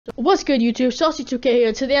What's good, YouTube? Saucy2k here,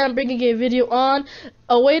 and today I'm bringing a video on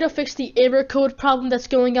a way to fix the error code problem that's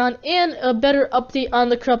going on and a better update on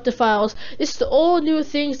the corrupted files. This is the all new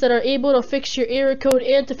things that are able to fix your error code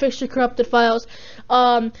and to fix your corrupted files.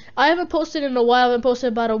 I haven't posted in a while. I haven't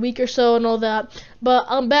posted about a week or so and all that, but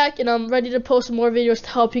I'm back and I'm ready to post more videos to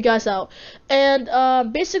help you guys out.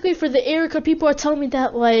 And basically for the error code, people are telling me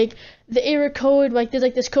that like the error code, like there's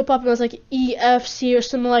like this code popping, it's like EFC or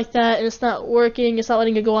something like that, and it's not working, it's not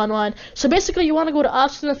letting it go online. So basically you want to go to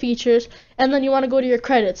options and features, and then you want to go to your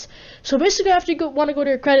credits. So basically after you want to go to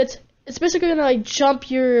your credits, it's basically gonna like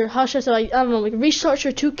jump your, how should I say, like, I don't know, like restart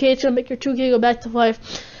your 2K. It's gonna make your 2K go back to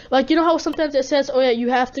life. Like, you know how sometimes it says, oh yeah, you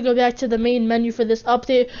have to go back to the main menu for this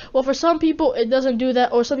update? Well, for some people, it doesn't do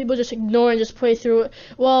that, or some people just ignore and just play through it.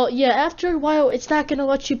 Well, yeah, after a while, it's not going to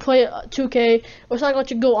let you play 2K, or it's not going to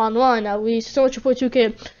let you go online, at least. It's not going to let you play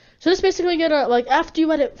 2K. So this basically gonna, like, after you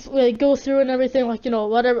let it like go through and everything, like, you know,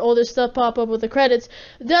 whatever, all this stuff pop up with the credits,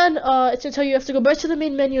 then it's going to tell you have to go back to the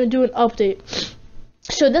main menu and do an update.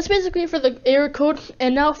 So that's basically for the error code,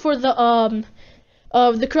 and now for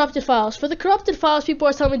the corrupted files. For the corrupted files, people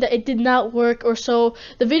are telling me that it did not work or so.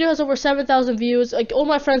 The video has over 7,000 views. Like, all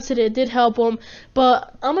my friends said it did help them,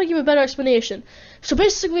 but I'm gonna give a better explanation. So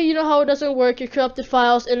basically, you know how it doesn't work, your corrupted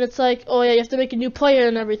files, and it's like, oh yeah, you have to make a new player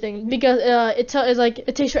and everything, because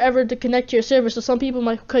it takes forever to connect to your server. So some people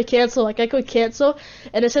might could cancel, like I could cancel,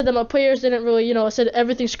 and it said that my players didn't really, you know, it said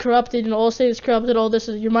everything's corrupted, and all settings corrupted, all this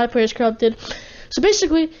is your my players corrupted. So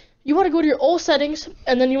basically, you want to go to your all settings,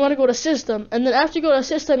 and then you want to go to system, and then after you go to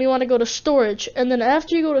system, you want to go to storage, and then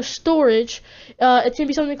after you go to storage, it's going to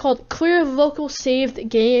be something called clear local saved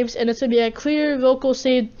games, and it's going to be a clear local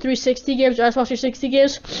saved 360 games or Xbox 360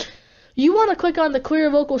 games. You want to click on the clear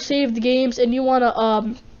local saved games, and you want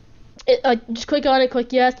to just click on it,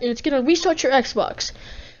 click yes, and it's going to restart your Xbox.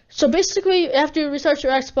 So basically, after you restart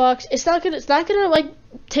your Xbox, it's not gonna like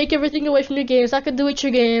take everything away from your game. It's not gonna delete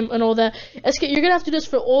your game and all that. You're gonna have to do this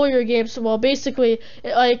for all your games. Well, basically,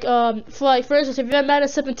 like for instance, if you have Madden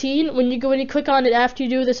 17, when you click on it after you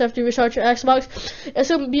do this, after you restart your Xbox, it's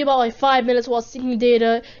gonna be about like 5 minutes while syncing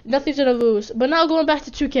data. Nothing's gonna lose. But now going back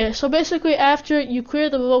to 2K. So basically, after you clear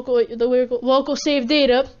the local save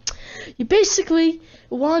data, you basically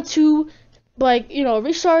want to, like, you know,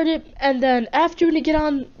 restart it, and then after you get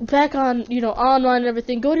back on, you know, online and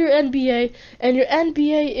everything, go to your NBA, and your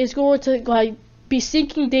NBA is going to like be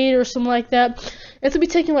syncing data or something like that. It's gonna be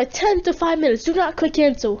taking like 10 to 5 minutes. Do not click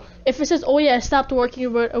cancel. If it says, oh yeah, it stopped working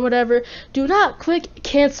or whatever, do not click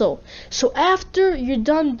cancel. So after you're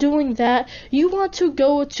done doing that, you want to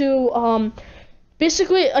go to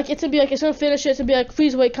basically, like, it's gonna finish it, it's gonna be like,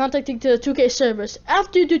 please wait, contacting to the 2K servers.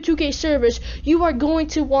 After you do 2K servers, you are going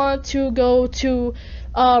to want to go to,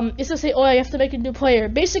 it's gonna say, oh, you have to make a new player.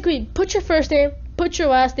 Basically, put your first name, put your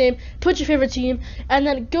last name, put your favorite team, and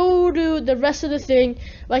then go to the rest of the thing,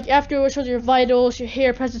 like afterwards, shows your vitals, your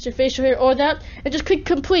hair, presence, your facial hair, all that, and just click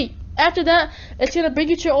complete. After that, it's gonna bring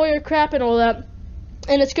you to all your crap and all that.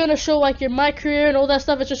 And it's gonna show like your my career and all that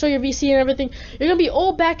stuff. It's gonna show your VC and everything. You're gonna be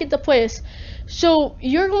all back into place. So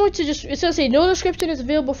you're going to just, it's gonna say no description is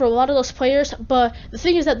available for a lot of those players, but the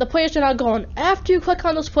thing is that the players are not gone. After you click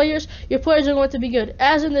on those players, your players are going to be good.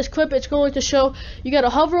 As in this clip, it's going to show you gotta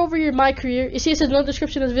hover over your my career. You see it says no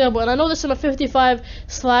description is available, and I know this is a 55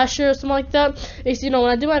 slasher or something like that. It's, you know,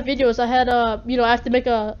 when I do my videos, I had you know, I have to make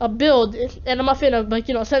a build, and I'm not finna, like,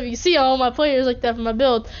 you know, so you see all my players like that for my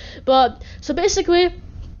build. But so basically,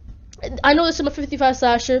 I know this is a 55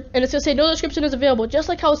 slasher, and it's gonna say no description is available, just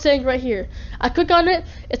like how it's saying right here. I click on it,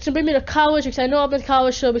 it's gonna bring me to college, because I know I'm in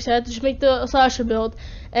college, so because I had to just make the slasher build.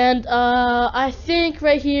 And I think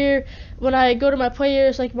right here, when I go to my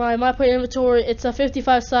players, like my player inventory, it's a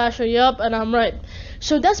 55 slasher. Yup, and I'm right.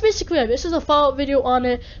 So that's basically it. This is a follow-up video on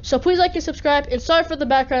it. So please like and subscribe, and sorry for the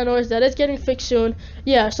background noise. That is getting fixed soon.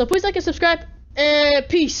 Yeah, so please like and subscribe, and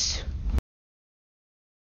peace.